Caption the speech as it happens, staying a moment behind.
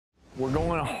We're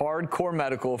going hardcore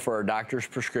medical for our doctor's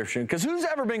prescription. Because who's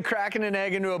ever been cracking an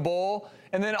egg into a bowl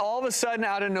and then all of a sudden,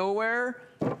 out of nowhere,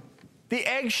 the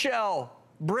eggshell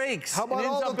breaks and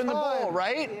ends up in the bowl,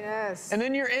 right? Yes. And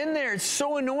then you're in there. It's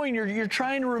so annoying. You're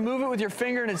trying to remove it with your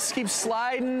finger and it keeps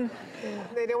sliding.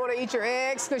 They don't want to eat your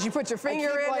eggs because you put your finger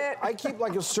in it. I keep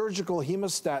like a surgical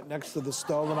hemostat next to the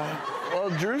stove, and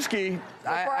Well, Drewski,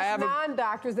 I have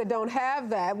non-doctors that don't have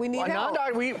that. We need help.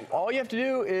 All you have to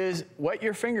do is wet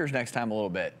your fingers next time a little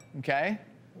bit, okay?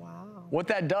 Wow. What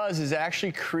that does is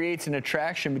actually creates an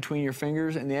attraction between your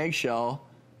fingers and the eggshell,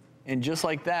 and just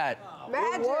like that.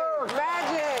 Magic!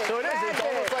 Magic! So it is. It's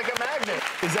almost like a magnet.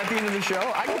 Is that the end of the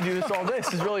show? I could do this all day.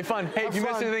 This is really fun. Hey, if you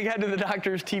missed anything, head to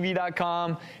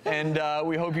thedoctorstv.com, and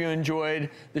we hope you enjoyed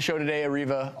the show today.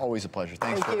 Ariva, always a pleasure.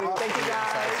 Thanks. Thank you. Thank you,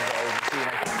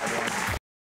 guys.